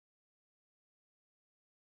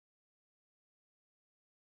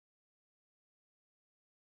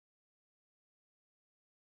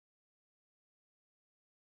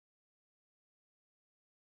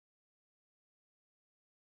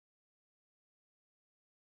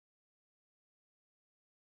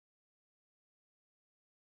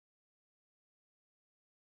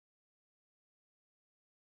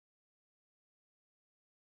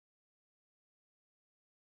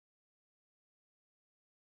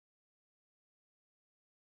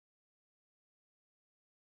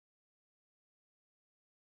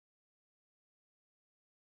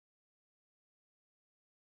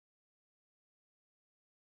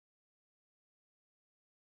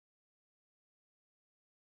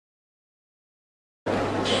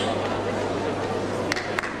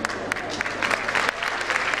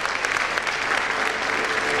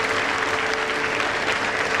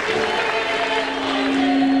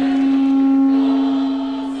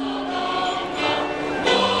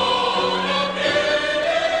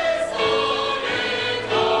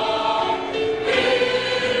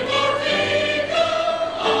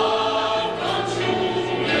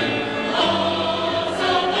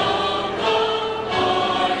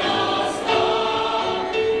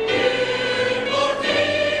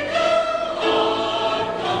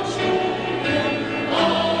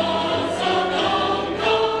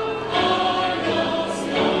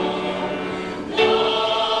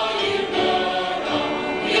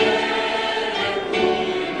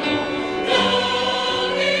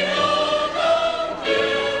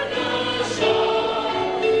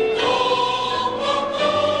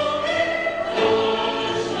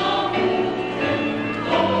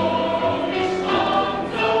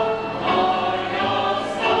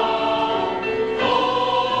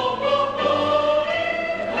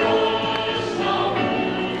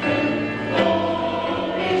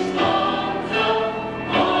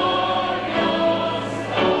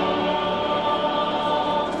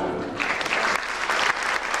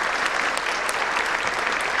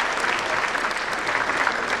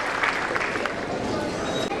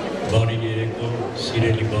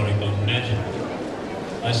բարեկամներ,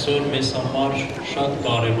 այսօր մեզ համար շատ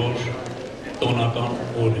կարևոր տոնական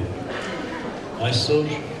օր է։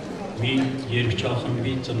 Այսօր մի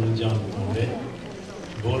երգչախմբի ծննդյան օր է,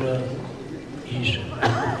 որը իր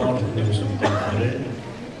պարտն է ուզում կատարել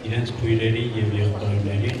իրենց քույրերի և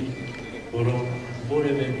եղբայրներին, որոնք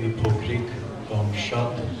որևէ մի փոքրիկ կամ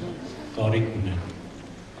շատ կարիք ունեն։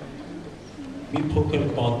 Մի փոքր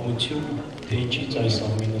պատմություն, թե ինչից այս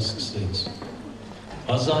ամենը սկսեց։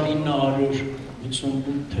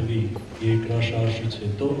 1988 թվի երկրաշարժից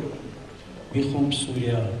հետո մի խումբ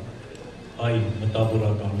Սուրիա հայ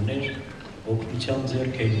մտավորականներ օգնության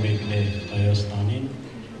ձեռք էին մեկնել Հայաստանին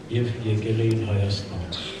և եկել էին Հայաստան։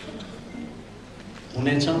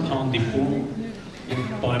 Ունեցանք հանդիպում և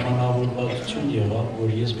պայմանավորվածություն եղավ, որ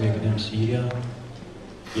ես մեկնեմ Սիրիա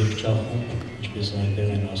երգչախումբ, ինչպես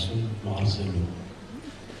այնտեղ են ասում, մարզելու։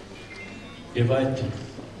 Եվ այդ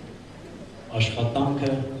աշխատանքը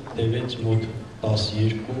տևեց մոտ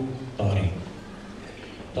 12 տարի։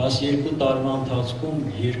 12 տարվա ընթացքում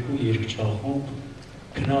երկու երգչախումբ,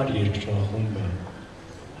 քնար երգչախումբը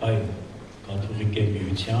հայ կաթողիկե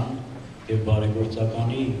միության և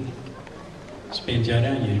բարեգործականի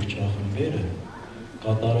սպենդիարյան երգչախումբերը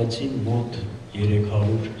կատարեցին մոտ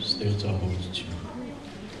 300 ստեղծագործություն։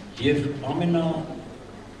 Եվ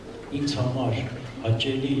ինձ համար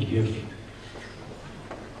հաճելի և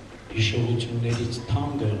հիշողություններից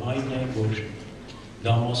թանկը այն է, որ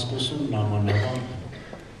Դամասկոսում նամանավանդ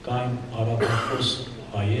կային արաբախոս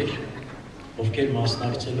հայեր, ովքեր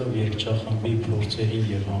մասնակցելով երգչախմբի փորձերին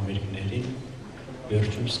և համերգներին,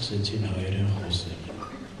 վերջում սկսեցին հայերեն խոսել։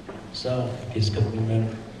 Սա ես գտնում եմ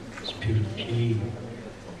Սփյուռքի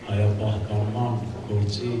հայապահպանման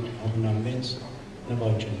գործի ամենամեծ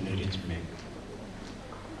նվաճումներից մեկ։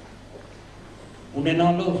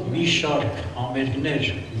 Ունենալով մի շարք համերգներ,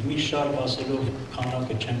 մի շարք ասելով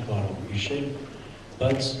քանակը չեմ կարող հիշել,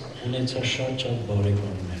 բայց ունեցա շատ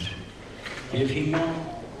բարեկամներ։ Եվ հիմա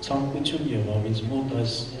ցանկություն եղավ ինձ մոտ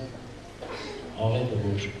այս աղետը,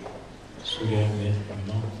 որ Սուրիայում է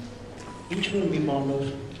հիմա, ինչ-որ մի բանով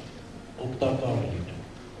օգտակար լինի։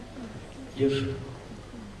 Եվ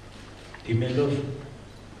դիմելով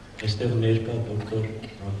այստեղ ներկա դոկտոր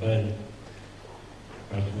Ռաֆայել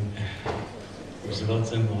ուզված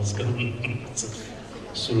եմ հասկանում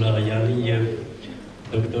Սուլայանին և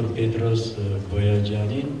դոկտոր Պետրոս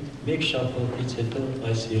Գոյաջյանին, մեկ շաբաթից հետո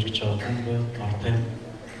այս երգչախումբը արդեն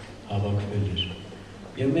հավաքվել էր։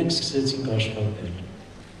 Եվ մենք սկսեցինք աշխատել։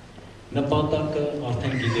 Նպատակը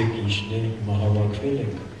արդեն գիտեք ինչն է, հիմա հավաքվել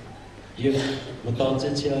ենք, և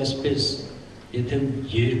մտածեցի այսպես, եթե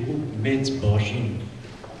երկու մեծ բաժին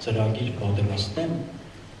ծրագիր պատրաստեմ,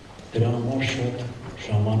 դրա համար շատ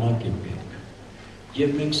ժամանակ է պետք։ Եվ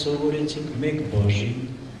մենք սովորեցինք մեկ բաժին,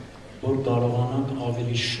 որ կարողանանք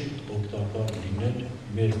ավելի շուտ օգտակար լինել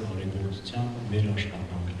մեր բարեգործությամբ, մեր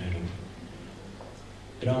աշխատանքներով։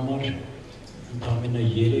 Դրա համար ընդամենը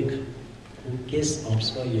 3.5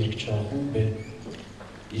 ամսվա երգչախումբ է,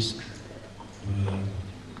 իսկ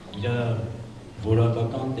իր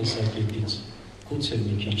որակական տեսակետից գուցե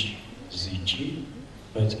մի քիչ զիջի,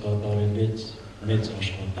 բայց կատարվեց մեծ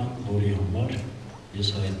աշխատանք, որի համար ես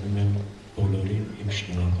հայտնում եմ բոլորին իմ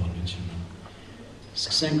շնորհակալությունը։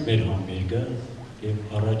 Սկսենք մեր համերգը և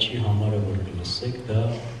առաջի համարը, որ կլսեք, դա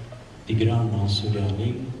Տիգրան Մանսուրյանի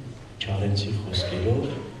Չարենցի խոսքերով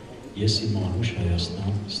 «Ես իմ անուշ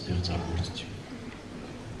Հայաստան» ստեղծագործություն։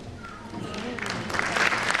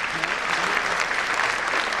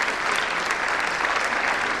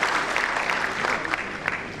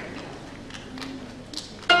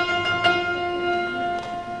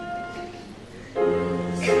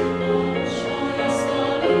 Sorry.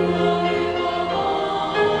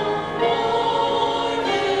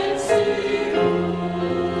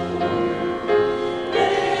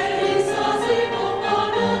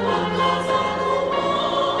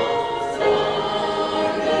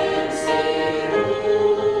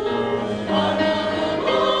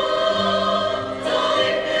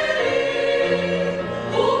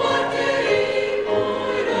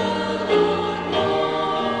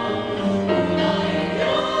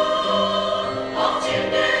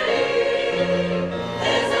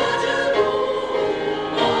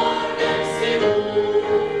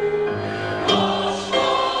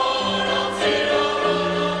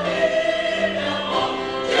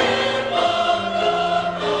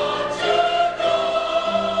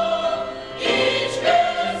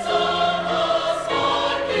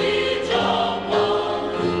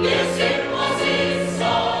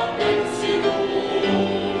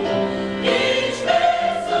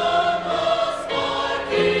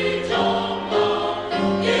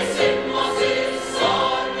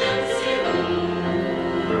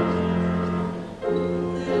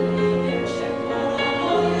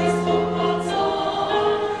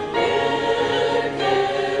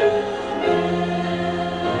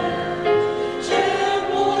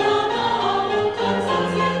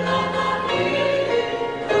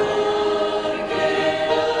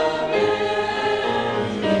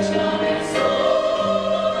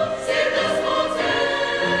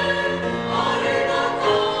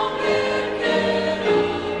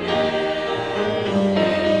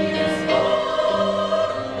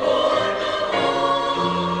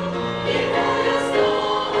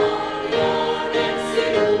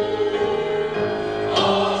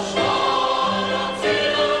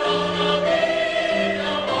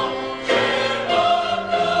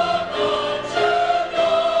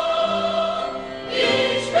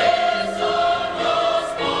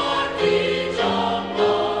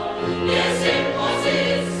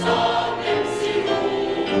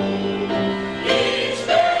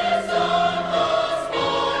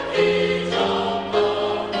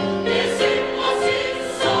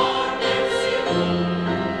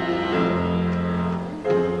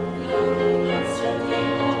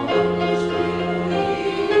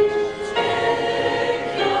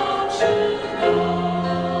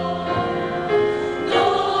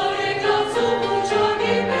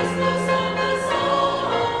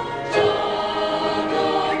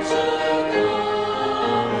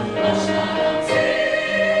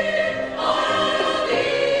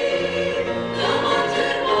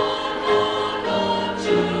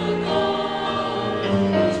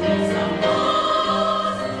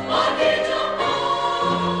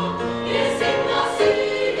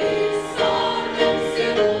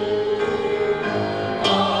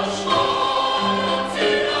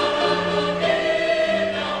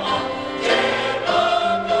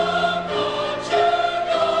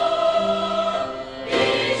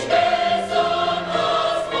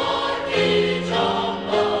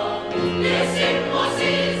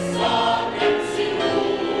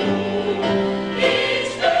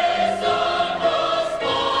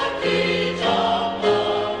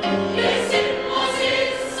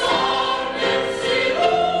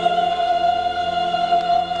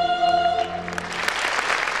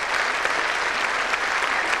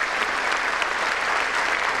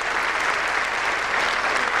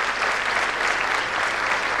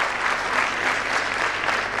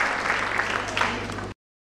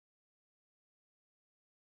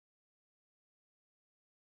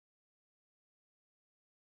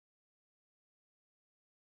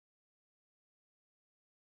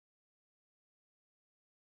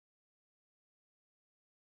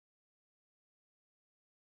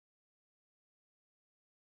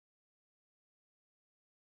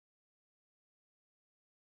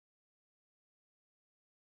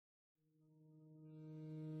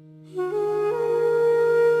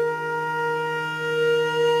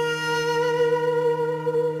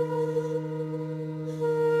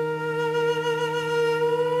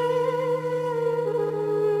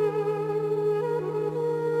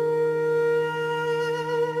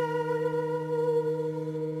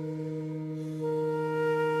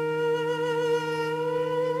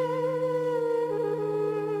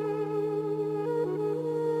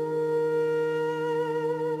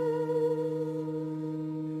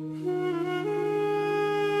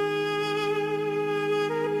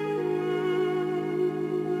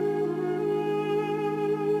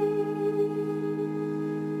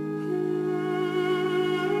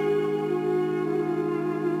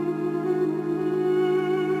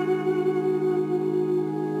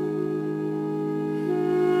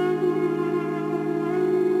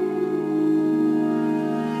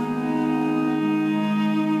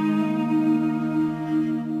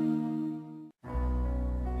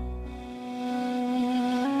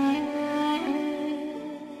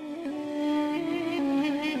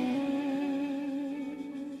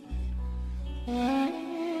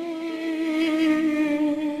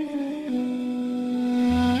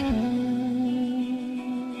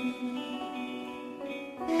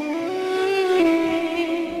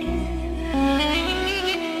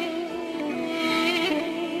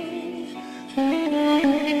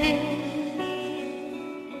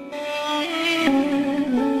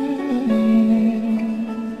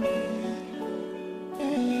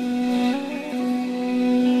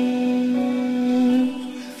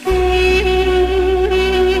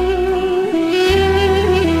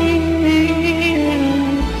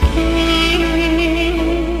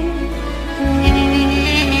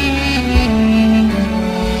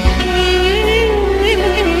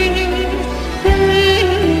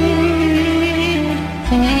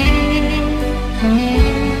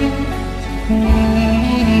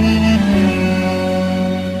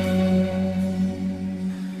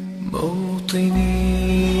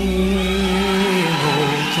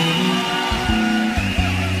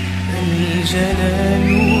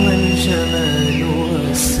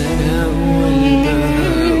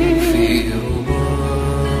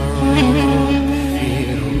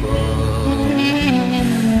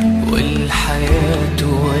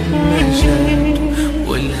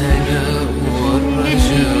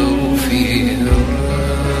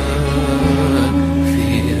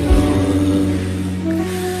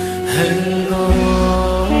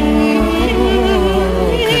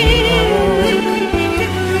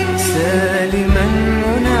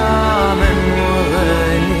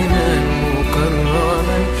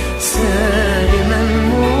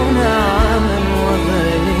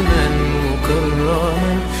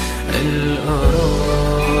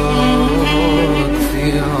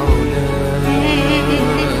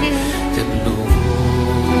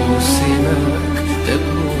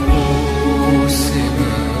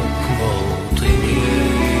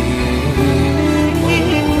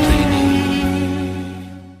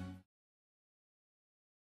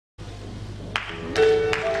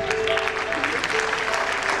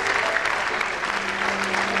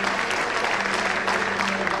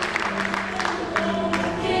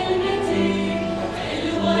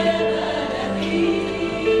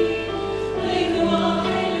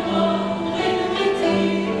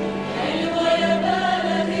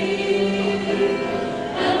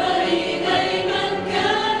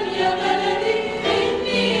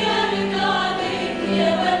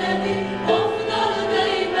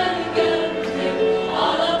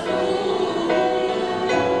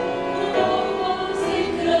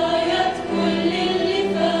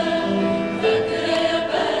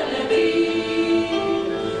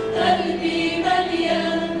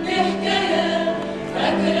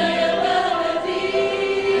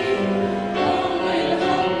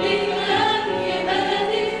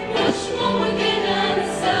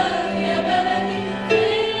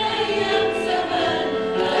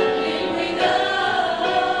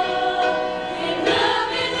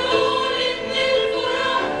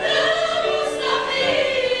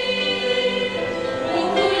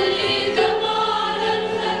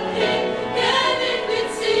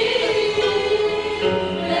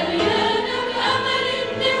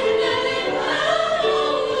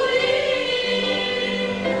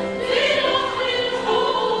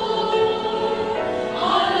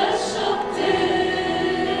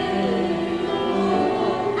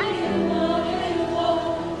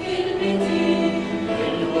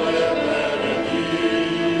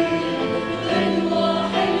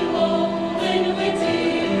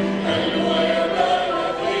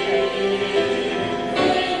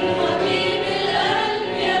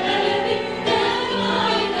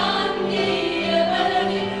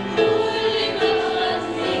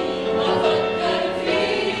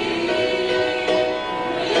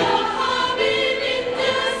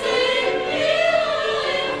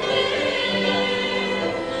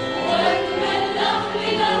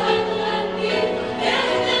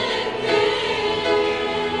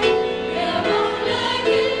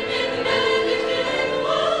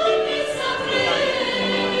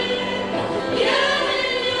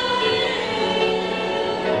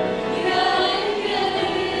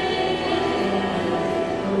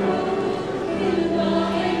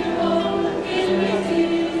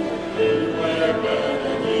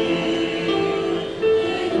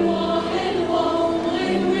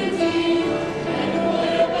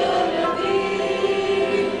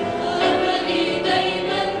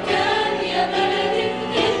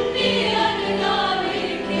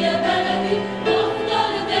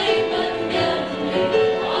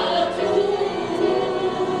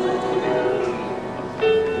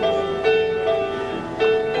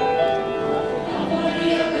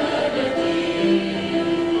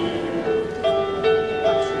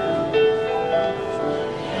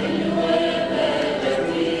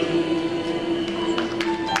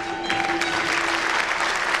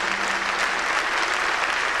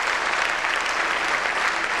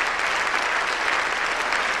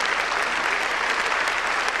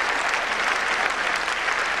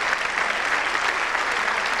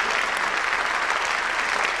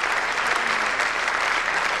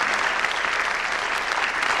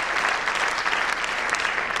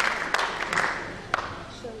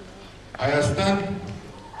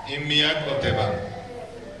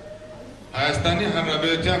 Հայաստանի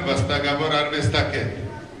Հանրապետության վաստակավոր արվեստագետ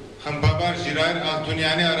խմբաբար Ժիրայր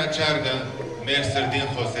Ալթունյանի առաջարկը մեր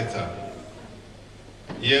սրտին խոսեցավ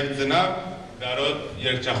եւ ծնավ Garod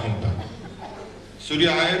երգչախումբը։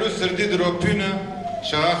 Սուրիահայերու սրտի դրոփյունը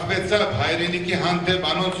շաղախվեցավ հայրենիքի հանդեպ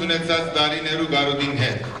անոնց ունեցած դարիներու Garod-ին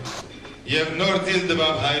հետ եւ նոր ձիլ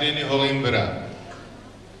տվավ հայրենի հողին վրա։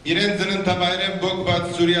 Իրեն ծննդավայրեն բողբած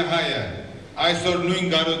Սուրիահայը այսօր նույն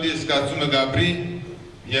Garod-ի զգացումը գաբրի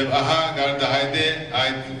եւ ահա գարդահայտե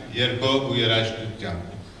այդ երկով ու երաժշտությամբ։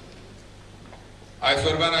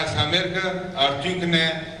 Այսօրվան այս համերգը արդյունքն է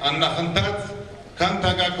աննախընթաց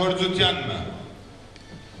քանդակագործությանն։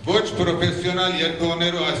 Ոչ պրոֆեսիոնալ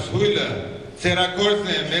երգողներու այս հույլը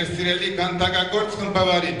ցերակորձն է մեր սիրելի քանդակագործ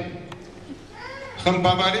խմբավարին։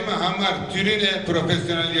 Խմբավարի համար թյուրին է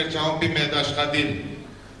պրոֆեսիոնալ երգչախումբի մեծ աշխատիլ,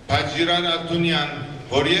 բայց Ժիրայր Ալթունյան,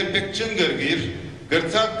 որ երբեք չընկրգիր,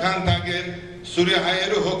 գրծավ քանդակել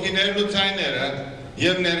Սուրիահայերու հոգիներն ու ցայները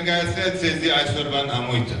եւ ներկայացրեց ցեզի այսօրվան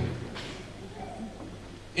համույթը։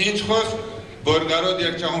 Ինչ խոսք, որ Garod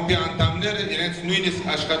երգչախումբի անդամները իրենց նույնիսկ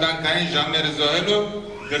աշխատանքային ժամերը զոհելով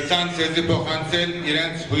գրծան ցեզի փոխանցել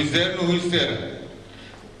իրենց հույզերն ու հույսերը։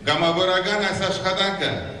 Գամավորական այս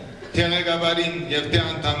աշխատանքը թե ղեկավարին եւ թե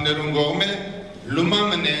անդամներուն կողմէ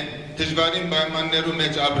լումանն է դժվարին պայմաններու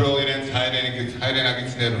մեջ ապրող իրենց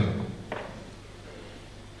հայրենակիցներուն։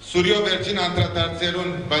 Սուրիո վերջին անդրադարձերուն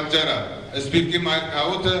պատճառը Սպիրկի մայր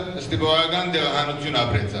քաղուտը ստիպողական դեղահանություն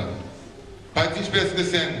ապրեցավ։ Բայց ինչպես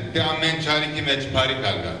կսեն, թե ամեն չարիքի մեջ բարի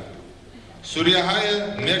կալգա։ Սուրիահայը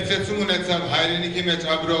մերձեցում ունեցավ հայրենիքի մեջ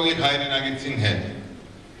ապրող իր հայրենակիցին հետ,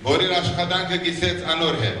 որ իր աշխատանքը կիսեց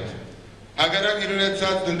անոր հետ, հակառակ իր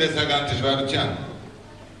ունեցած տնտեսական դժվարության։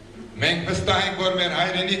 Մենք վստահ ենք, որ մեր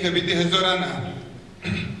հայրենիքը պիտի հզորանա,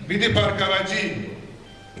 պիտի բարգավաճի,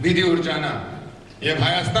 պիտի ուրջանա, եւ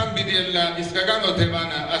Հայաստան պիտի ելնա իսկական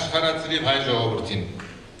օթևանը աշխարհացրի հայ ժողովրդին։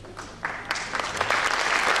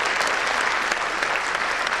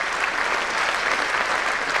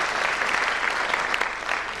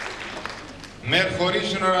 Մեր խորի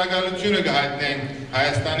շնորհակալությունը կհայտնենք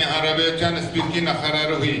Հայաստանի Հանրապետության Սպիրկի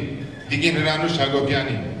նախարարուհի Տիկին Հրանուշ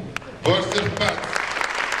Հակոբյանին, որ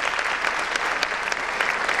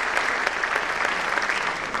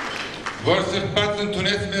սրբած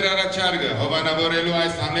ընդունեց մեր առաջարկը հովանավորելու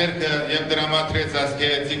այս համերգը եւ դրամատրեց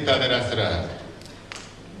ազգայեցիկ դադարասրահը։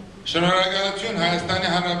 Շնորհակալություն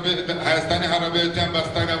Հայաստանի Հանրապետության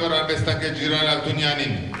վաստակավոր արվեստագետ Ժիրայր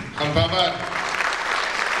Ալթունյանին, խմբաբար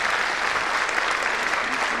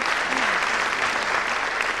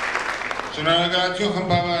Շնորհակալություն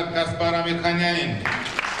խմբաբար Կասպար Ամիրխանյանին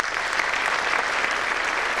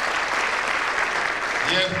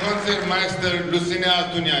եւ կոնցերտմայստեր Լուսինե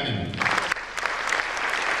Ալթունյանին։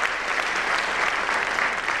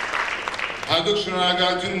 Հատուկ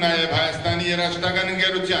շնորհակալություն նաև Հայաստանի երաժշտական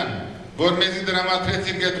ընկերության, որ մեզի դրամատրեց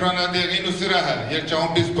իր կենտրոնադեղին ու սրահը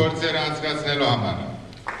երգչախումբի փորձերը անցկացնելու համար։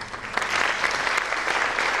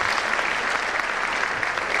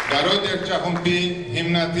 Garod երգչախումբի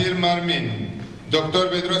հիմնադիր մարմին դոկտոր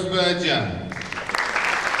Պետրոս Բոյաջյան,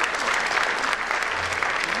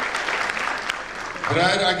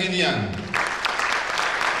 Հրայր Ագիլյան,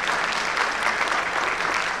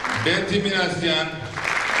 Բենթի Մինասյան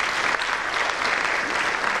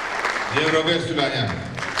եւ Ռոբերտ Սուլայան։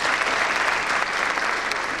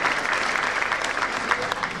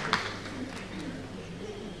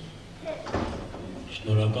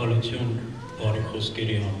 Շնորհակալություն բարի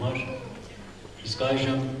խոսքերի համար։ Իսկ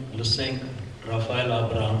այժմ լսենք Ռաֆայել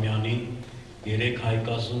Աբրահամյանի երեք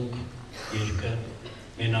հայկազուկ երգը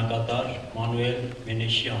մենակատար Մանուել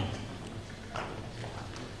Մենեշյան։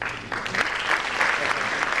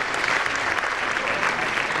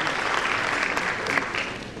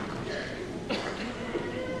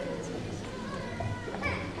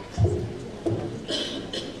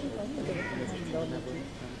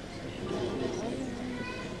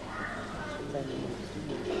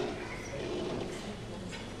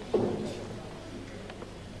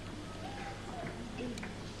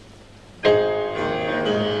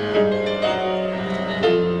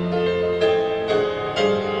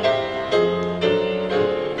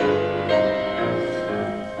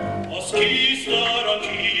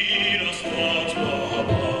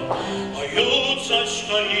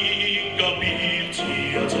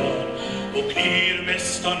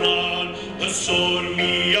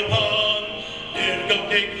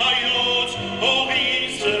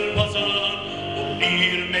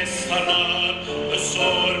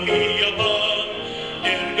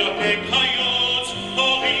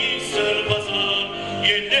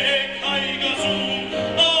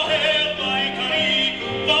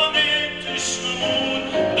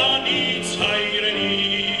 It's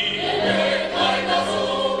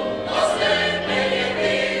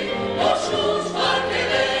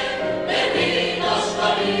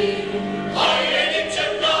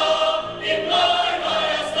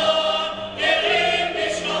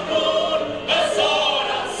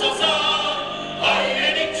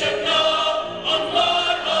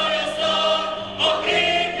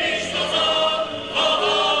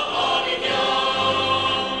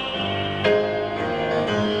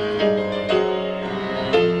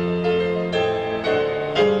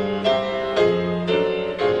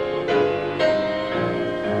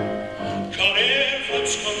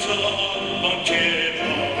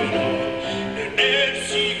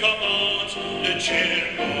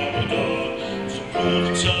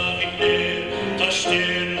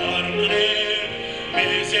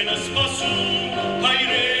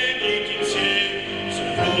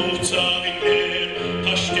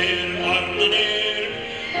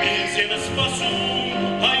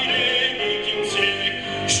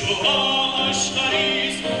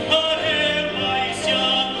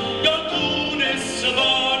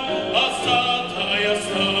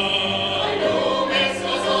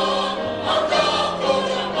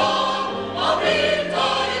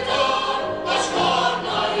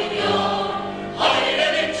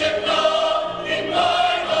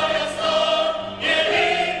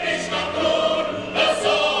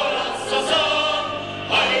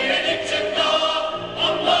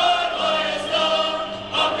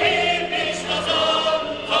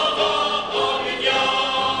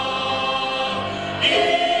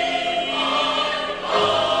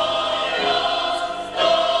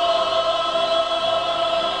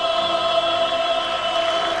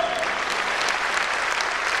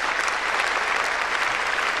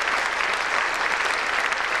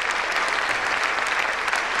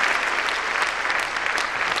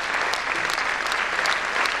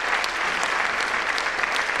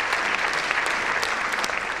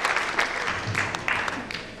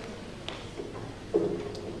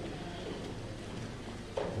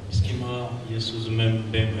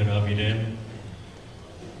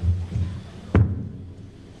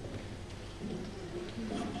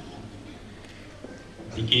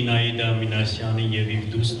Տիկինայիդա Մինասյանի և իր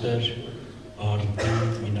դուստր Արդու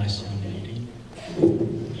Մինասյաններին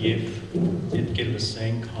և պետք է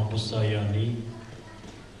լսենք Համուսայանի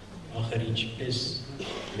ախր ինչպես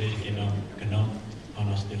վեր գնա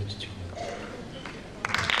բանաստեղծությունը։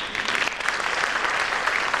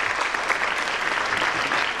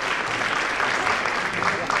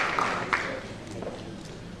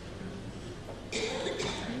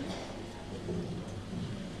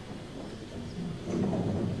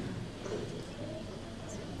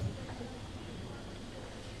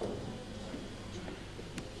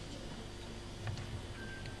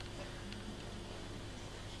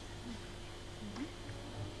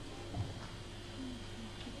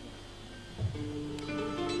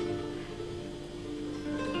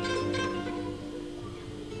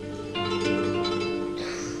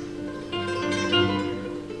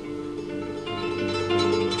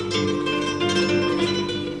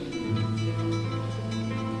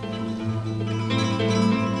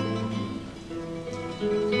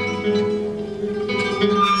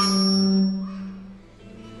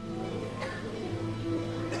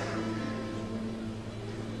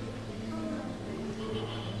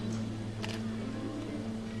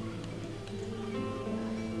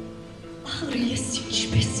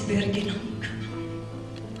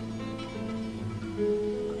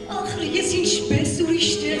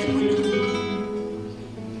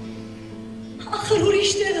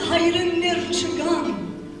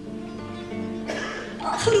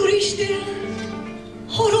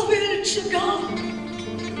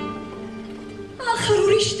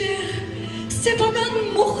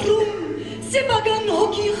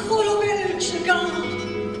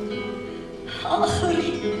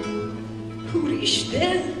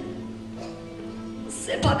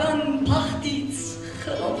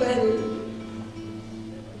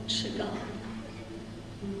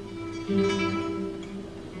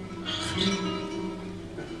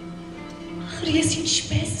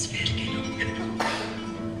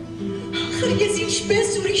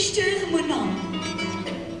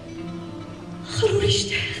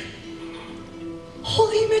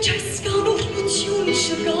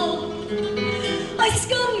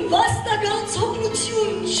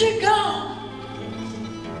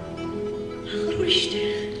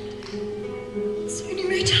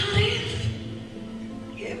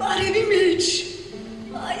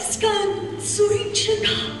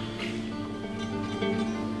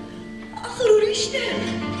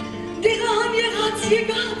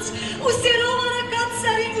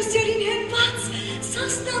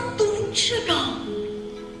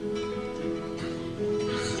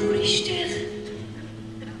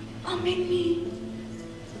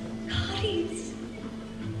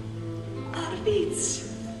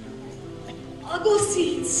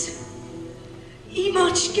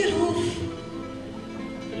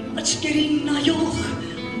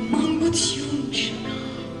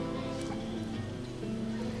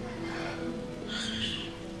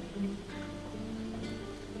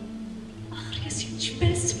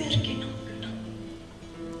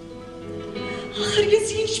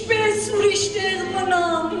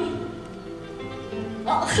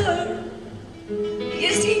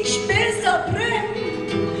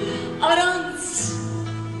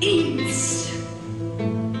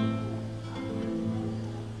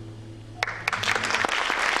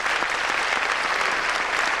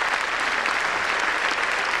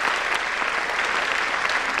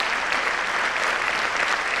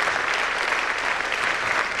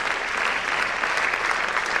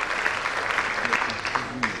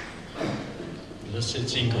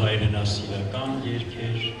 լսեցինք հայրենասիրական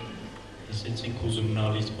երգեր, լսեցինք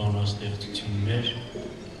ուզումնալից բանաստեղծություններ,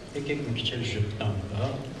 եկեք մի քիչ էլ ժպտանք, հա։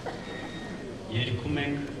 Երգում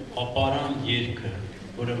ենք ապարան երգը,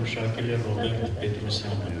 որը մշակել է Ռոբերտ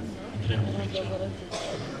Պետրոսյանը, ընտրեմ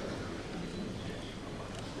ուղղիճան։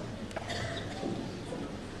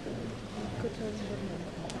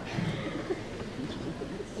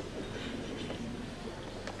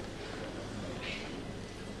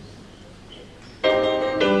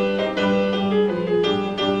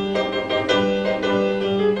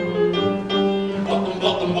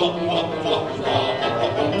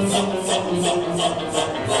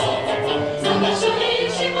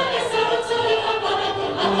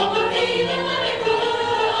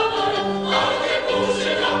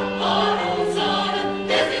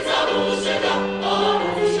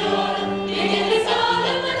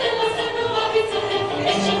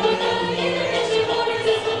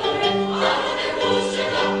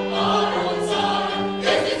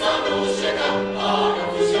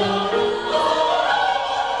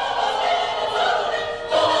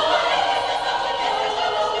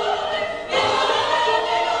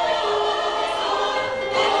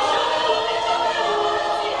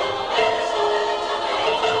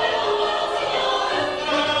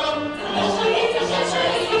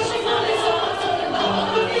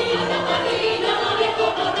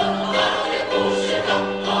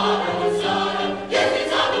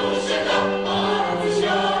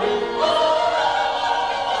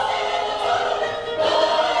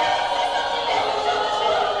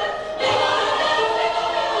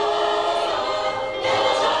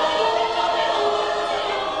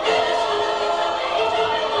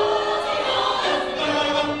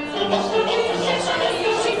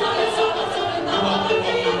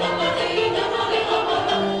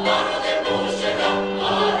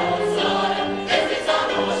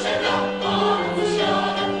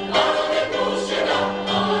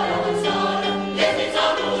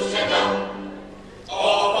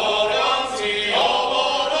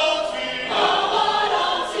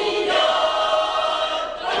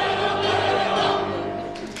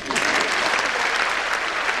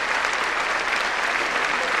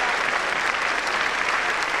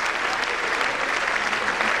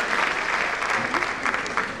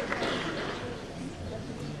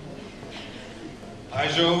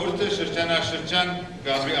 Ժողովուրդը շրջանաշրջան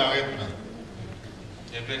գազի աղետն է,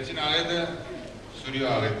 և վերջին աղետը Սուրիո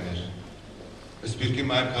աղետն էր, սպիրկի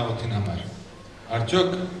մայր քաղաքին համար,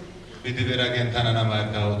 արդյոք պիտի վերագենթանանա մայր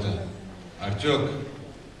քաղաքը, արդյոք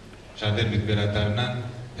շատեր պիտի վերադառնան,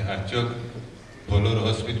 թե արդյոք բոլորը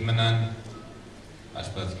հոսպիտ մնան,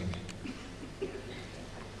 Աստված գիտի։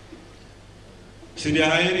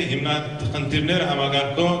 Սիրիահայերի հիմնախնդիրները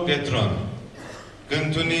համագարկող կետրոն,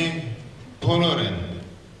 կընդունի բոլորեն,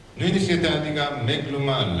 նույնիսկ եթե ադիգա մեկ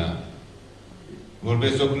լումա ալլա,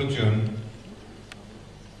 որպես օգնություն,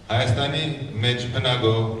 Հայաստանի մեջ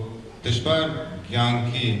բնագող, դժվար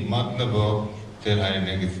կյանքի մատնվող ձեր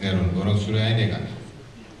հայրենիքներուն, որոնք Սուրիային եկան։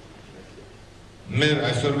 Մեր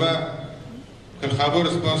այսօրվա գլխավոր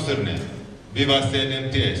սպոնսորն է Vivasen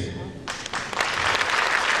MTS։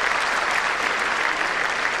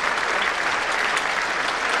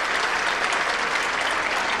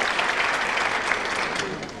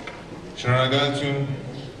 Շնորհակալություն,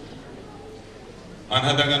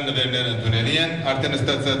 անհատական նվերները ընդունելի են, արդեն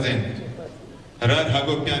ստացած են Հրար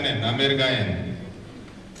Հակոբյանեն, Ամերիկայեն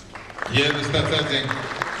և ստացած են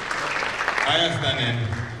Հայաստանեն,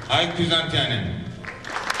 Հայկ Թյուզանթյանեն,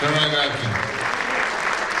 շնորհակալություն։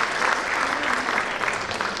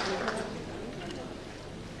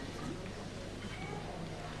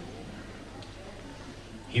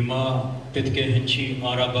 Հիմա պետք է հնչի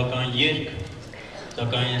արաբական երգ,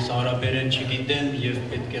 սակայն ես արաբերեն չգիտեմ և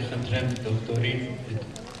պետք է խնդրեմ դոկտորին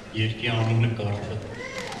երկի անունը կարդա,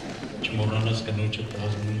 չմոռանաս կնոջը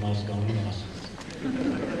կազմում ազգանում ասաց։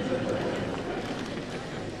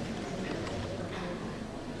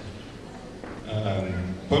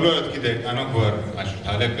 Բոլորդ գիտեք, անոնք որ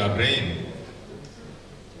Աշուրթալեբ Գաբրեին,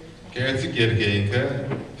 գեղեցիկ երգ էինքը,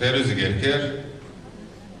 Ֆերուզի երգեր,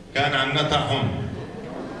 կան Աննա Տախոն,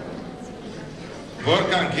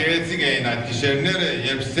 Որքան գեղեցիկ էին այդ գիշերները,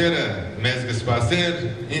 երբ սերը մեզ կսպասեր,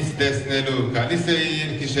 ինձ տեսնելու գալիս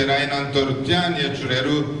էին գիշերային անտորության և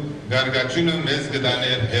ջուրերու գարգաչյունը մեզ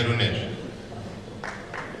կտաներ հերուներ։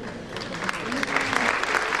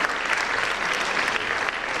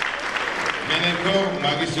 Մենեքո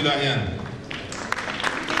Մագիսուլահյան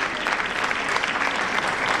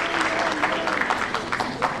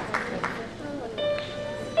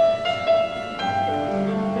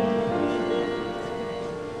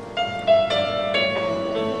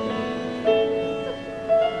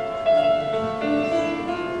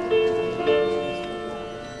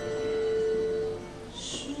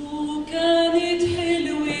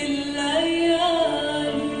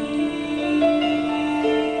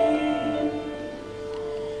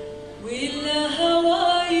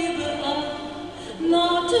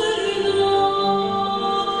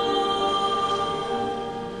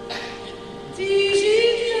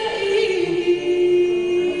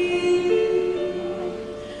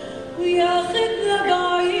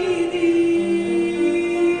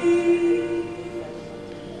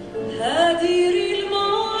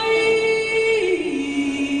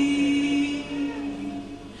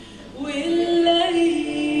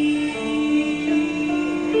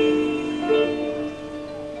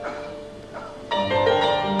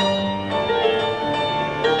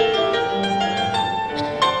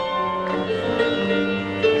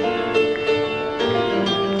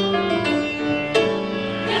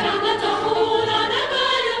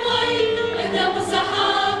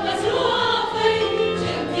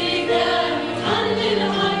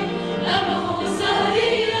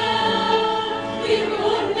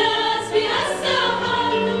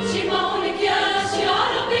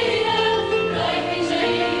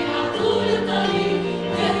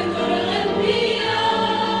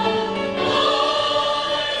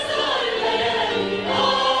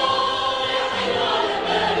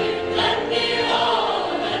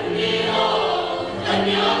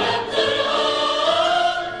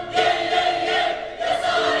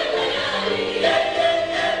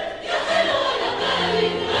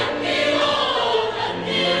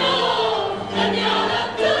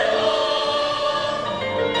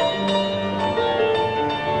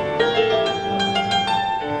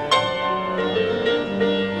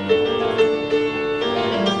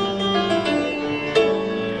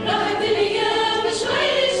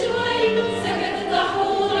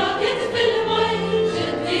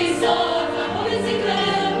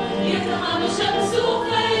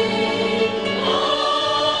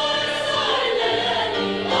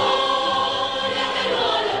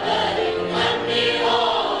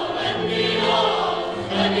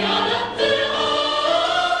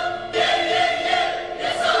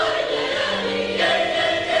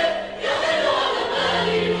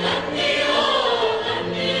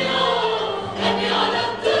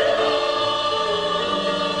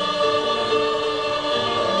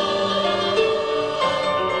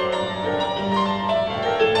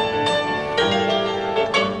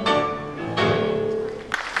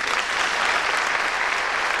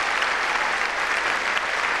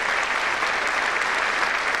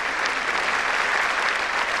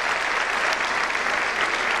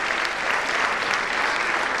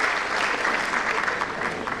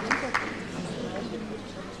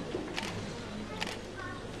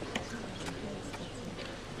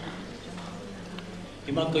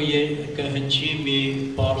Հիմա կհնչի մի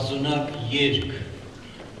պարզունակ երգ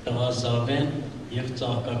տղազավեն և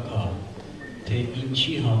ծաղկակա, թե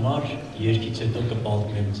ինչի համար երգից հետո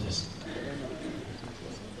կպատմեմ ձեզ։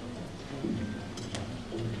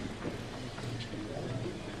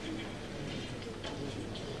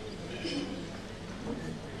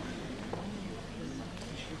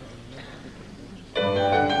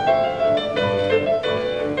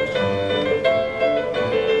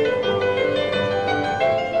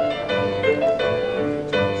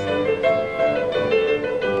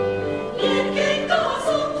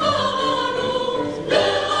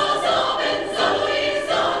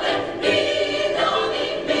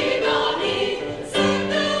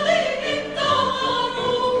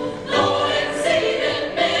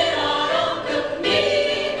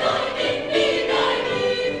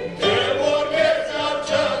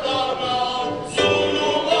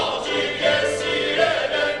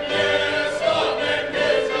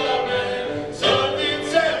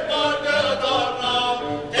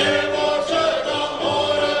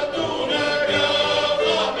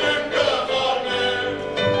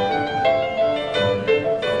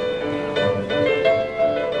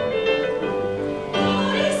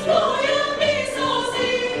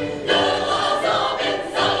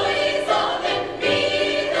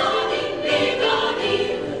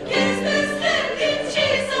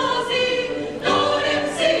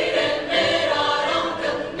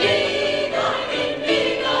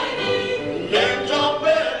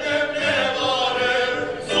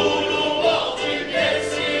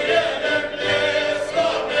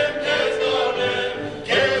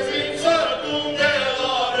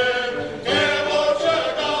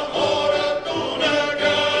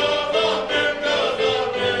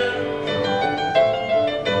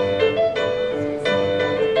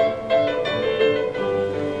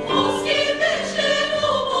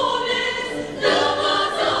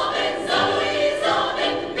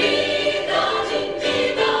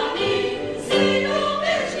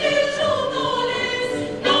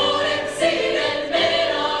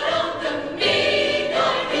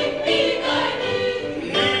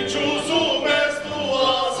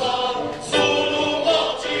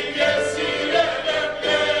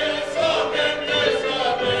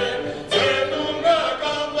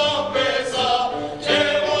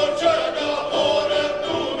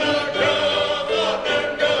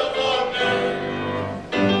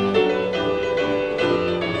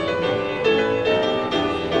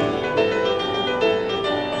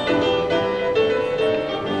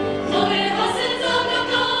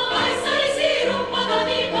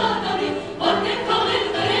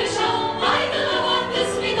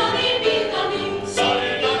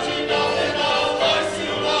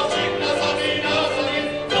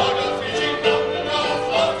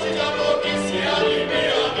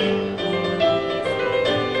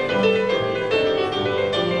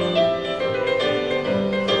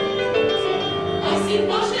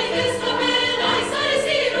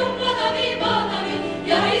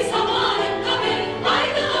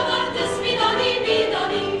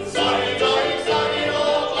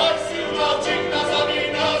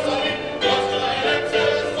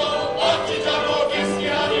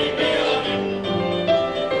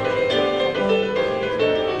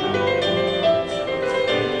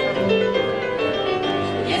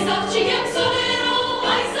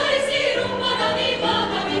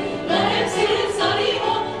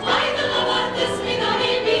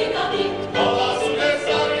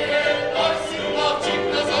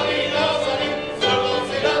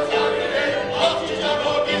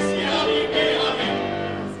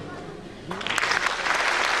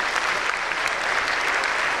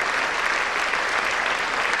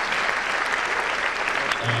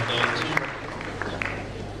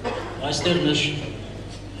 Այստեղ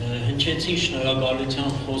հնչեցին շնորհակալության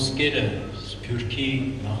խոսքերը Սփյուռքի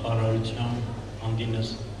նախարարության հանդինս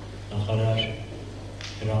նախարար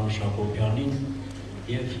Հրանուշ Հակոբյանին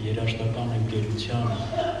և երաժշտական ընկերության,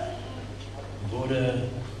 որը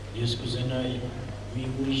ես կուզենայի մի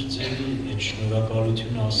ուրիշ ձևի այդ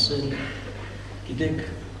շնորհակալություն ասել, գիտեք,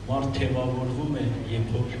 մարդ թևավորվում է,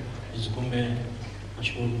 երբ որ զգում է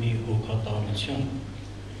ինչ-որ մի հոգատարություն։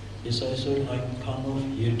 Ես այսօր այնքանով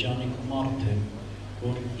երջանիկ մարդ եմ,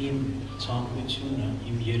 որ իմ ցանկությունը,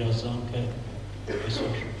 իմ երազանքը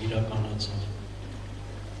այսօր իրականացավ։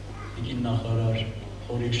 Իգին նախարար,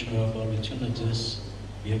 խորին շնորհակալությունը ձեզ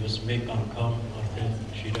ևս մեկ անգամ արդեն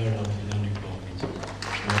Շիրար Հակոբյանի կողմից։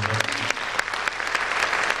 Շնորհակալություն։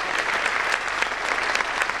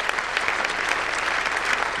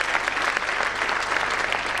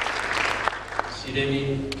 Սիրելի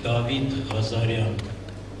Դավիթ Ղազարյան,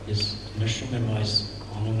 ես նշում եմ այս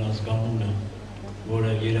անուն ազգանունը,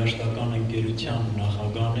 որը երաժշտական ընկերության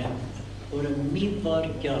նախագահն է, որը մի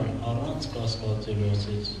վայրկյան առանց կասկածելու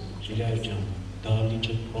ասեց. Ժիրայր ջան,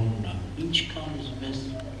 դահլիճը քոնն է, ինչքան ուզում ես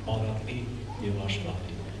պարապի եւ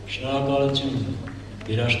աշխատի։ Շնորհակալություն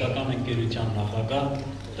երաժշտական ընկերության նախագահ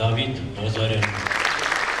Դավիթ Ղազարյան։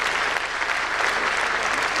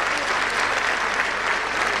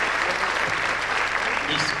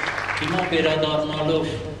 Հիմա վերադառնալով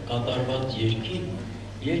կատարված երկին,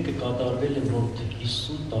 երկը կատարվել է մոտ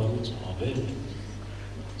 50 տարուց ավել,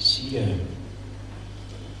 սիրը,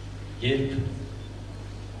 երբ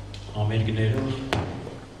համերգներով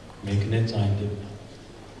մեկնեց այնտեղ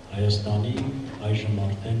Հայաստանի այժմ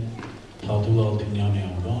արդեն Թադուլ Ալթունյանի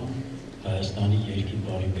անվան Հայաստանի երկի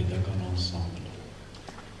բարի պետական անսամբլը։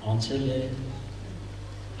 Անցել է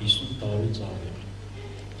 50 տարուց ավել։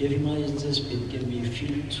 Եվ հիմա ես ձեզ պետք է մի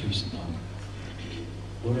ֆիլմ ցույց տամ,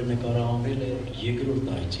 որը նկարահանվել է երկրորդ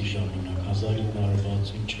այցի ժամանակ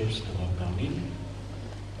 1964 թվականին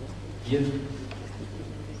եւ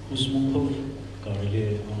ուսմունքով կարելի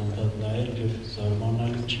է անընդհատ նայել եւ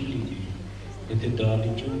զարմանալի չի լինի, եթե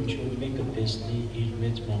դահլիճում ինչ-որ մեկը տեսնի իր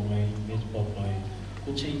մեծ մամային, մեծ պապային,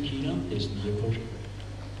 գուցե ինքը իրան տեսնի, երբ որ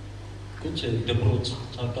գուցե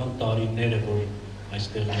դպրոցական տարիները, որ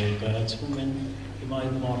այստեղ ներկայացվում են, հիմա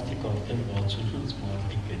այդ մարդիկ արդեն 60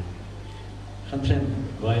 մարդիկ են։ Խնդրեմ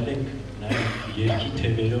վայելեք նաև երկի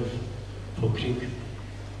թևերով փոքրիկ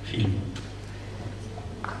ֆիլմ։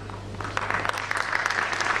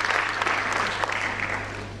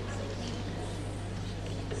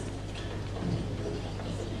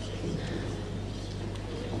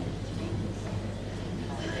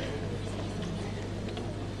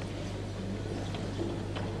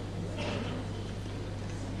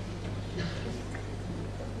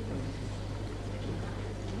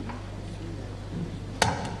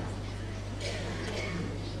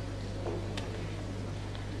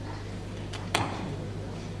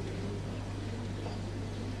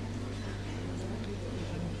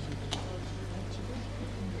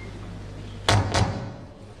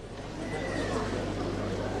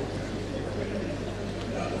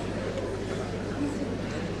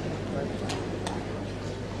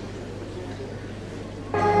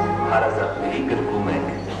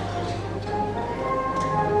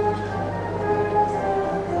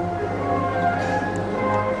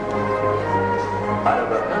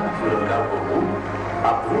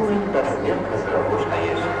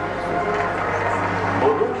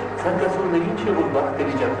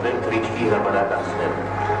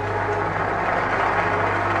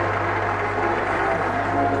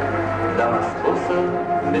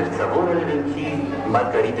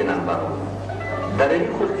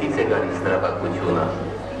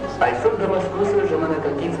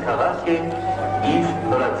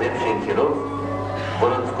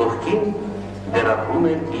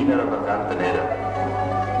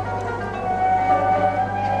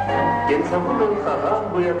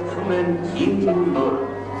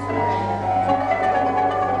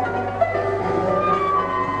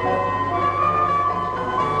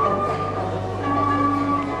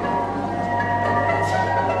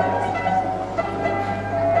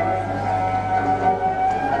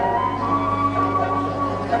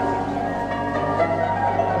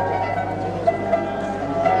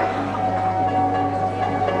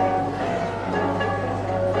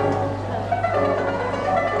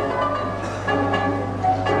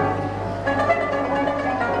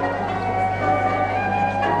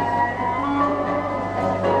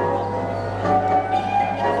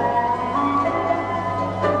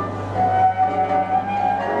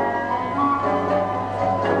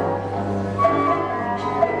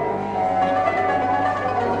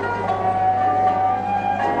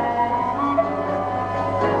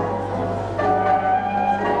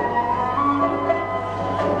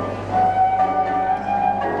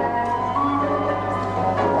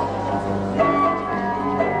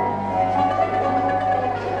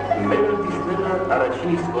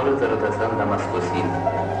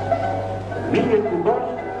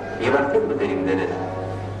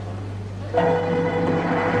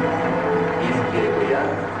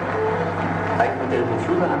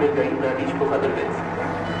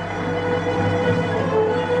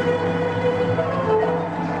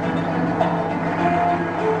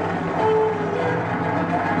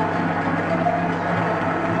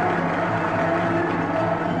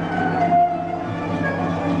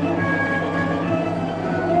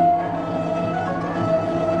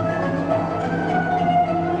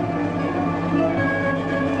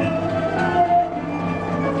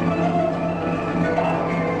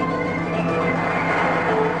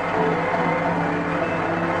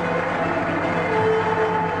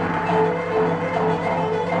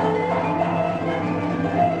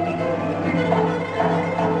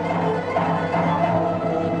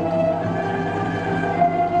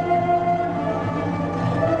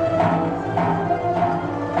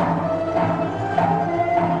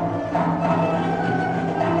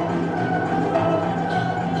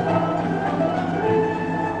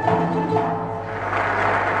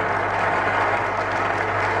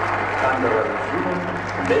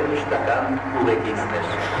 Բերմիշտական ուղեկիցներ։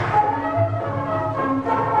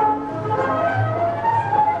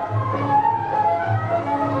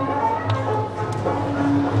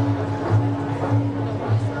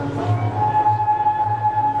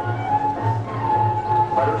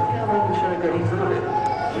 Բարոշտի համար նշանակալի զոր է,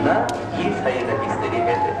 նա իր հայրենակիցների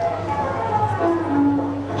հետ է։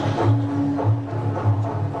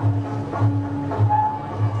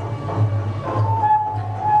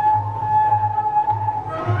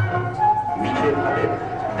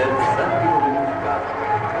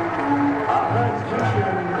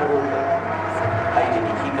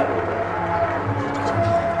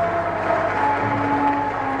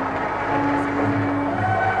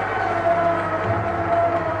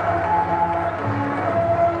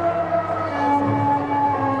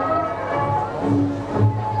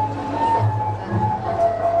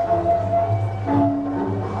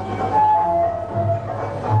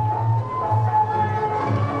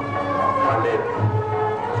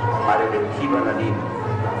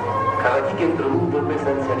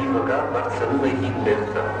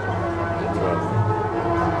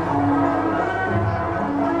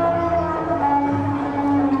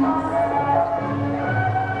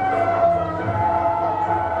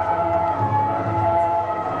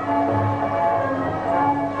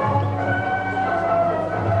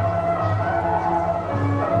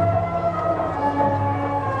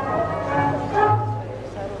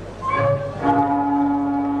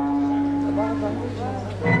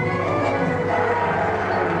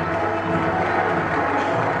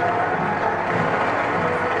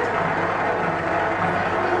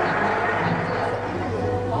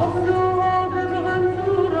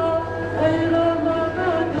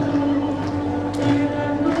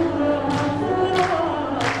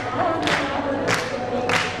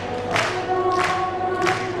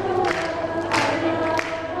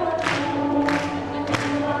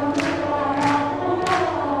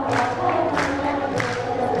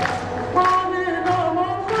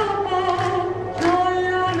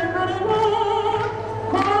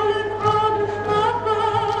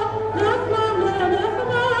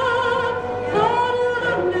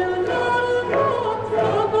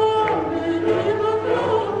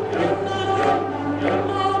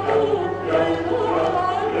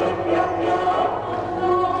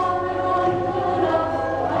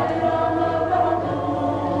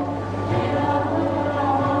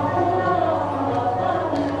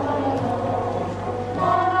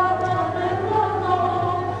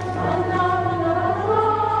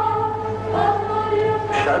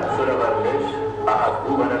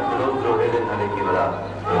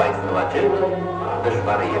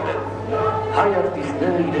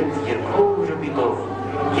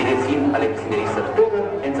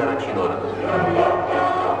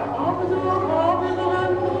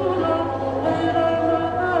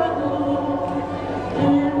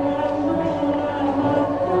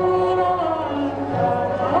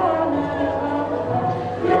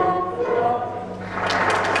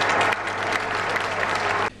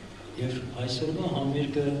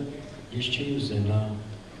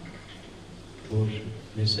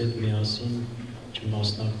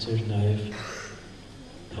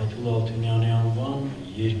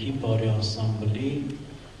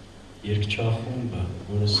 Երկչախումբը,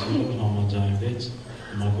 որը սիրով համաձայնվեց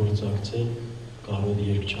համագործակցել Garod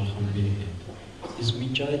երգչախմբի հետ։ Իսկ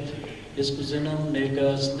մինչ այդ ես կուզենամ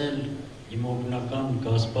ներկայացնել իմ օգնական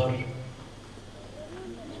Գասպար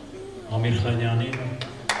Ամիրխանյանին,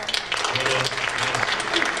 որը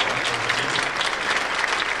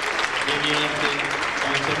եւ իհարկե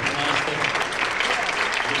կոնցերտմայստեր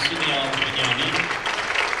Լուսինի Ալբինյանին,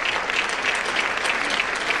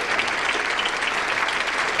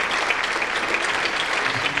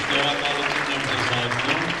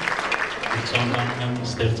 ցանկանում եմ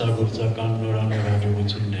ստեղծագործական նորանոր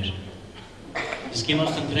հաջողություններ։ Իսկ հիմա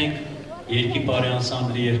խնդրենք երկի բարի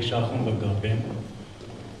անսամբլի երգչախումբը գապեն։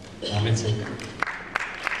 Համեցեք։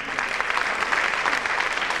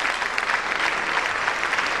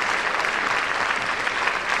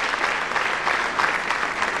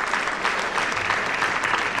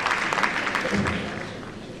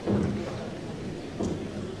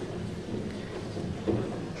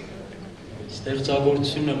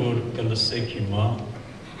 Ստեղծագործությունը, որ կլսեք հիմա,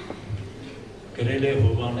 գրել է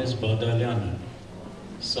Հովհաննես Բադալյանը,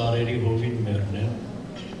 Սարերի հովին մերն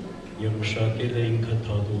եւ մշակել է ինքը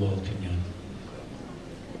Թադուլ Ալթունյանը։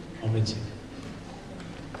 Համեցեք։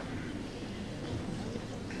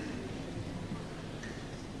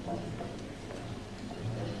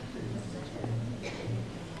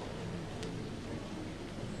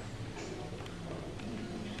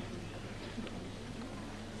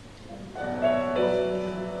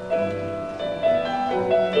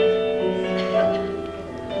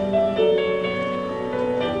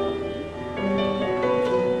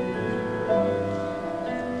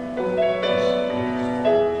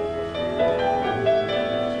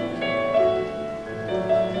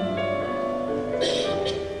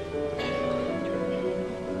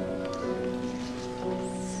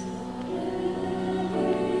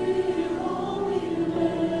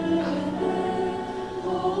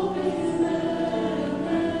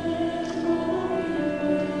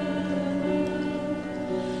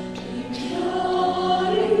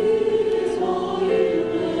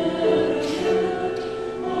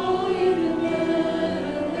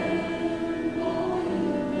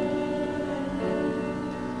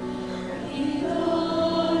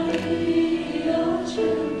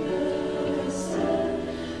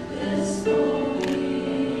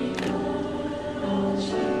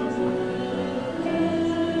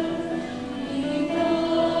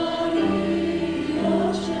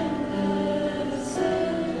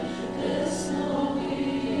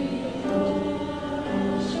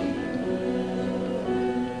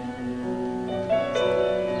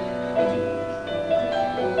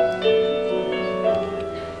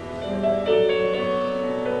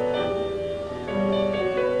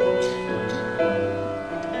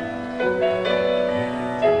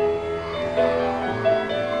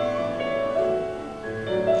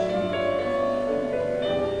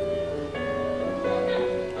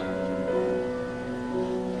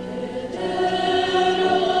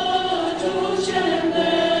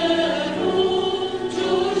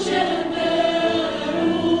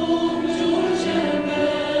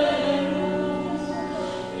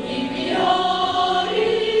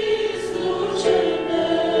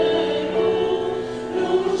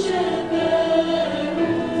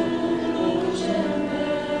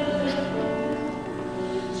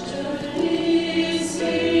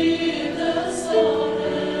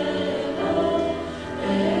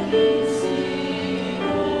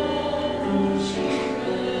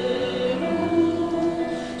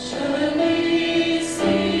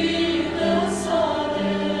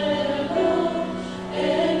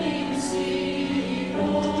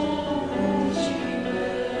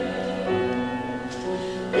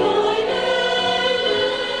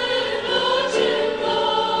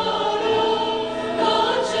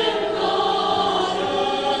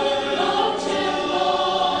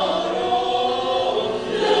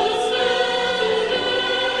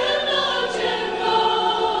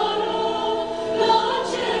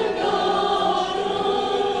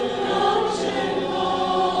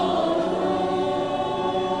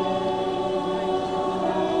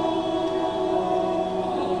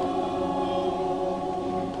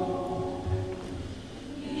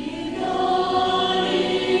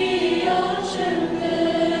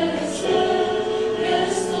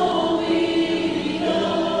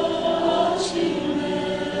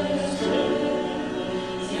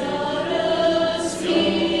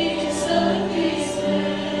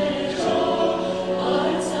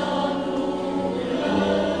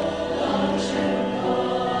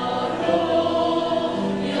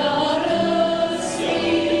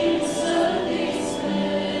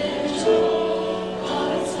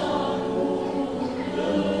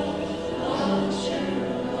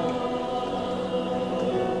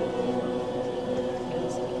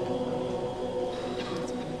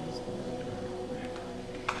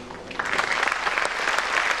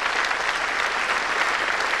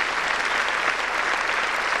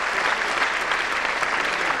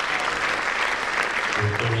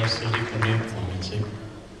 Դոկտորասերի կունիք ամեցեք։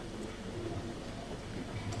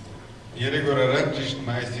 Երեք օր առաջ ճիշտ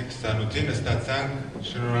մայիսի 28-ին ստացանք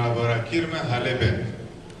շնորհավորակիրը Հալեբեն։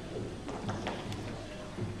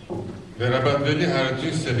 Վերաբադվելի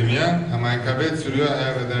Հարություն Սելիմյան համայնքաբեդ Սուրյո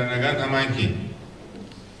հայավետարանական համայնքի։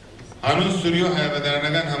 Հանուն Սուրյո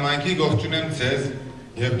հայավետարանական համայնքի ողջունեմ ձեզ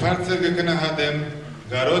և բարձր կգնահատեմ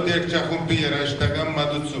Գարոդ երգչախումբի երաժշտական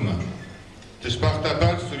մատուցումը։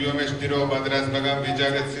 Դժբախտաբար Սուրյո մեջ տիրող պատերազմական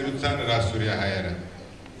վիճակը ցիրուցան նրա Սուրյա հայերը։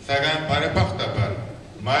 Սակայն բարեբախտաբար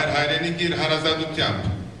Մայր հայրենիք իր հարազատությամբ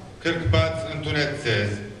կրկված ընդունեց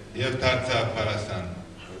ձեզ և դարձավ պարասան։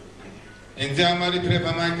 Ինձ համար իբրև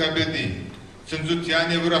համայնքաբեդի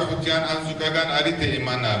ցնծության և ուրախության անզուգական առիթ է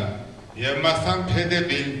իմանալ և մասամբ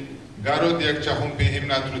հետևել Գարոդ երգչախումբի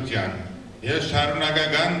հիմնադրության և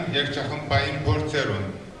շարունակական երգչախմբային փորձերուն,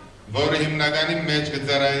 որը հիմնականի մեջ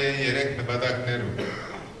կծառայե 3 նպատակներում։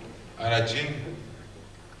 Առաջին,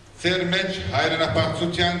 Ձեր մեջ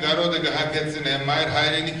հայրենապաղցության Գարոդը կհագեցնե մայր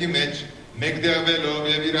հայրենիքի մեջ մեկտեղվելով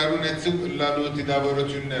և իրար ունեցուկ լալու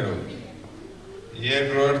դիտավորություններով։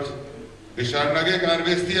 Երկրորդ, կշարունակեք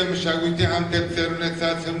արվեստի և մշակույթի հանդեպ ձեր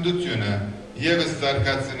ունեցած հմտությունը ևս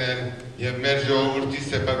զարգացնել և մեր ժողովրդի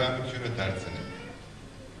սեփականությունը դարձնել։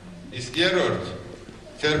 Իսկ երրորդ,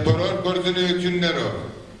 ձեր բոլոր գործունեություններով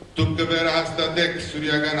դուք կվերահաստատեք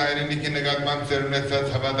սուրյական հայրենիքի նկատմամբ ձեր ունեցած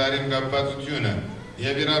հավատարիմ կապվածությունը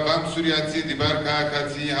և իրավամբ սուրյացի դիբար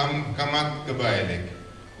քաղաքացիի կամակ կվայելեք,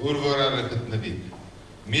 ուր որարը գտնվիք,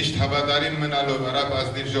 միշտ հավատարիմ մնալով արաբ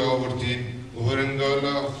ազնիվ ժողովրդին ու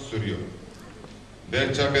հրնգոլող Սուրյո։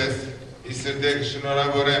 Վերջապես, իսրդեք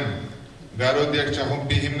շնորհավորեմ Գարոդ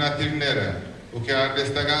երգչախումբի հիմնադիրները,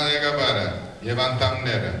 ուքեարվեստական ղեկավարը և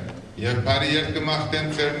անդամները և բարի երդ կմաղթեմ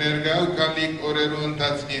ձեր ներկա ու կալիք օրերու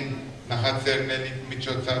ընթացքին նախաձեռնելիք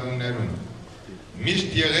միջոցառումներում։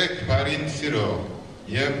 Միշտ եղեք բարին սիրող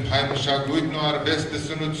և հայ մշակույթն ու արվեստը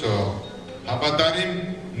սնուցող, հավատարիմ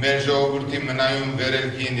մեր ժողովրդի մնայուն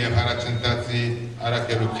վերելքին և առաջընթացի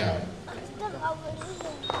առաքելությամբ։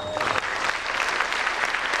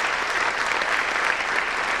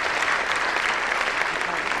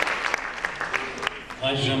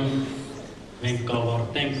 Այժմ մենք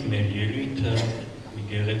կավարտենք մեր ելույթը մի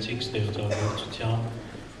գեղեցիկ ստեղծագործության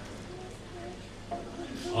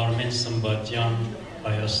Արմեն Սմբատյան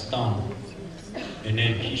Հայաստան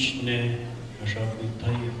էներգիչն է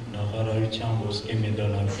մշակույթի նախարարության ոսկե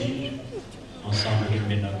մեդալակիր անսամբլի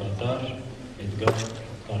մենակատար Էդգար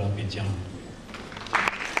Կարապետյան։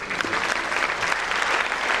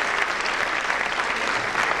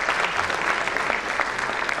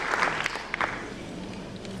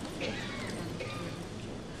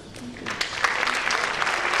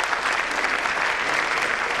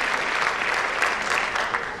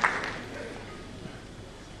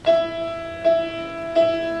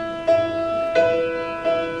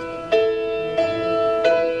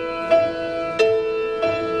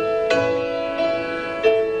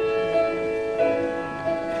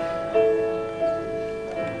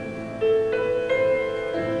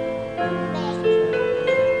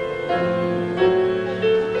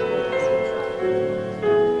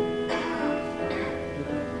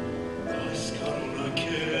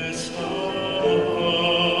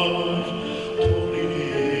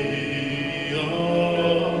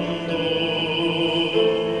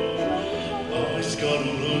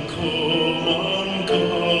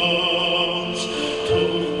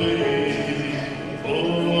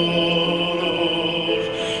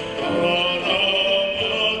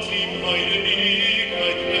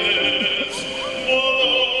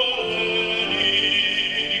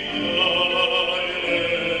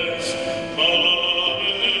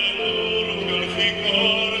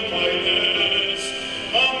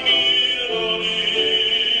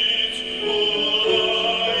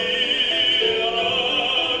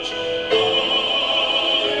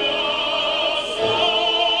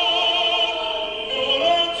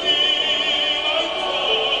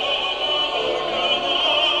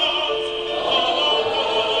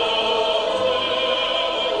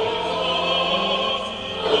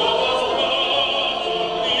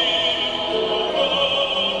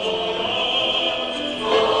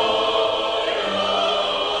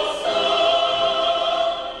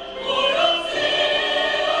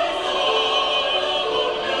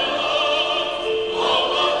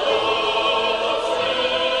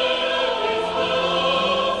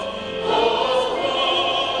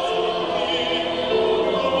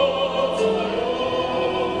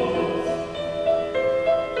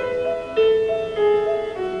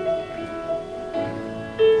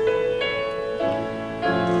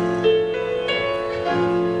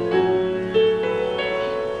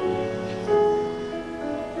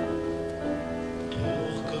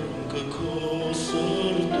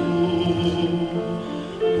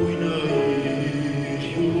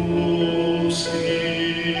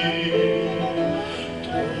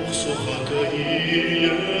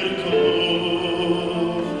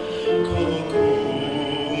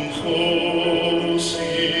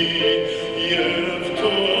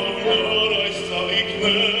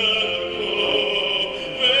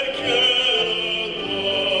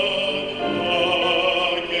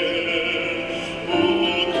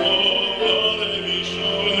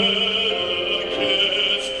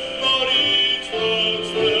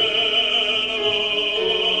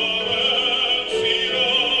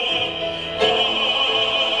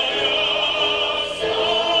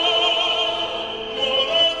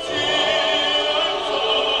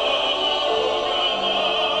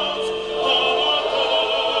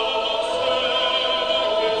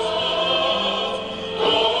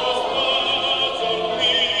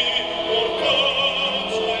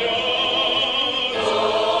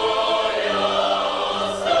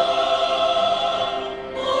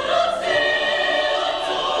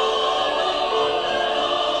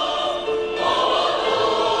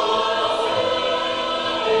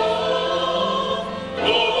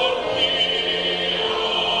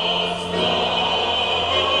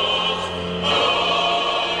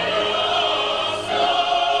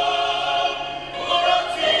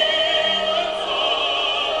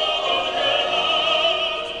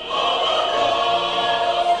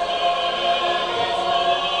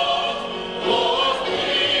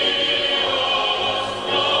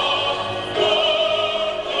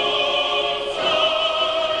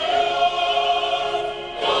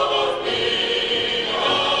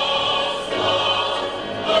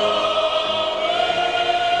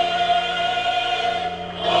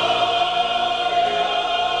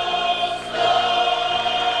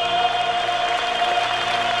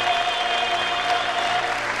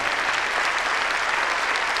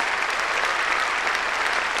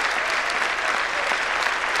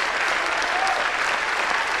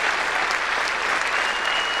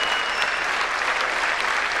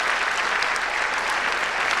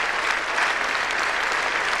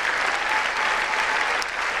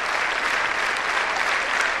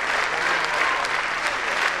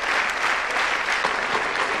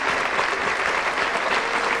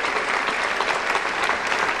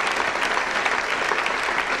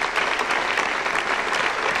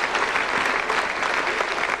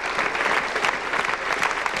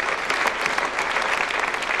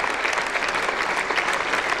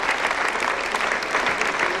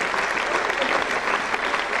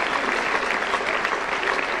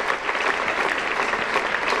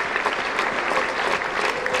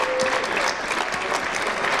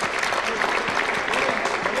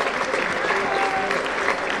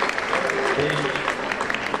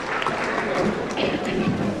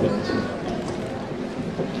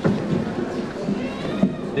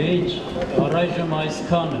 Դեջ առայժմ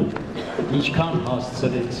այսքանը ինչքան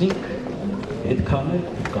հասցրեցինք, այդքան էլ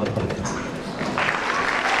կատարեց։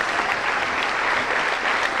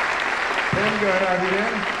 Եմ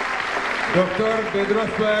գարավիրեմ դոկտոր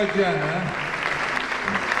Պետրոս Պայաջյանը,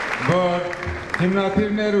 որ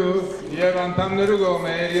հիմնադիրներու և անդամներու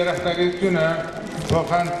կողմեր երախտագիտությունը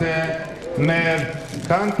փոխանցե մեր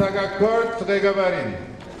քանդակագործ ղեկավարին։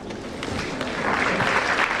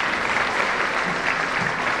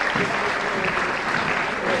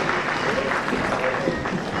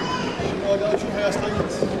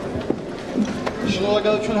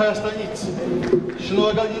 Շնորհակալություն Հայաստանից,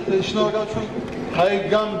 շնորհակալություն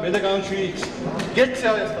հայկական պետականությունից, գեցի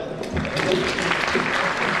Հայաստան։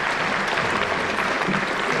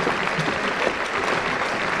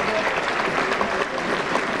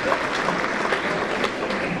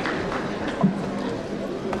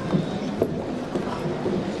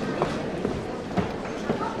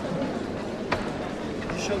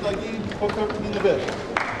 Նշանակի փոքր մի նվեր։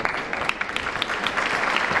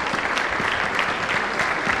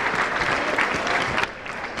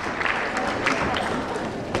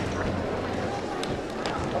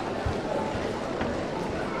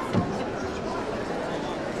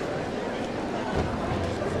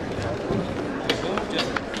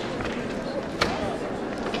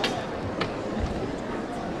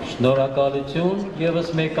 Շնորհակալություն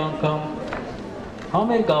ևս մեկ անգամ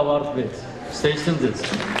համերգ ավարտվեց, սերսնձեց։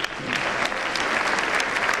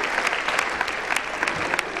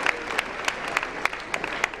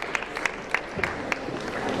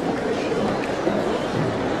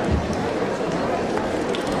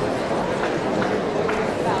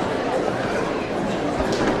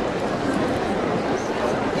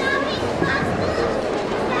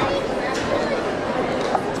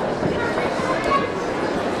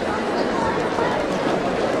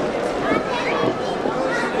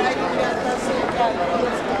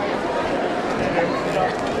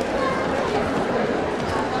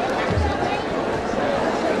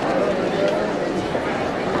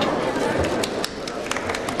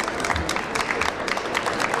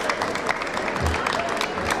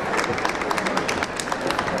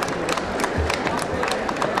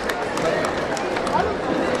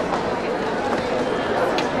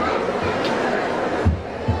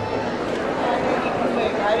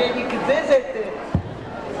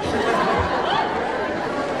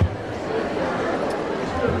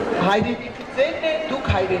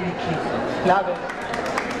 Love it.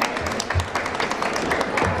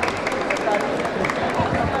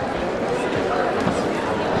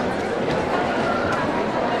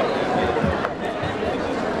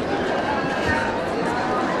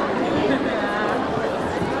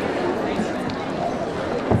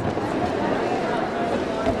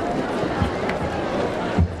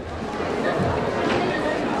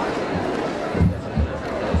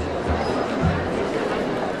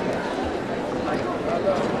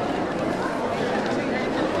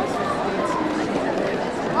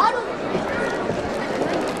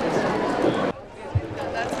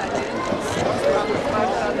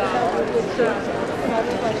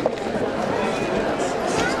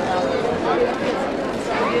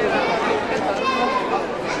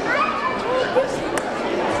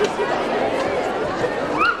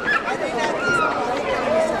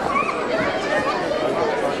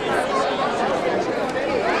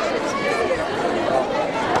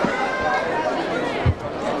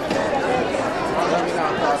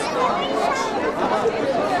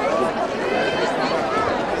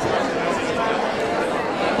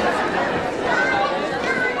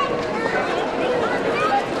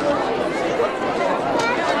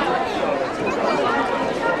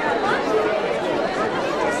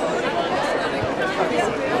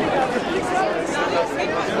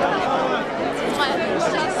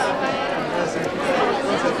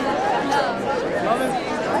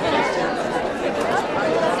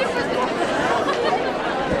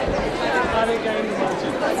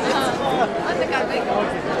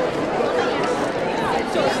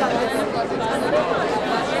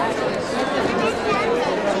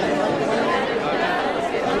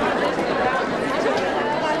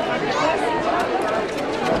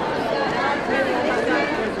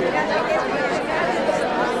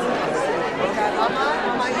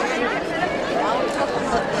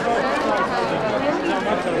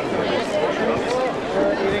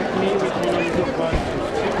 Direct me with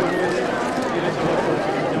one.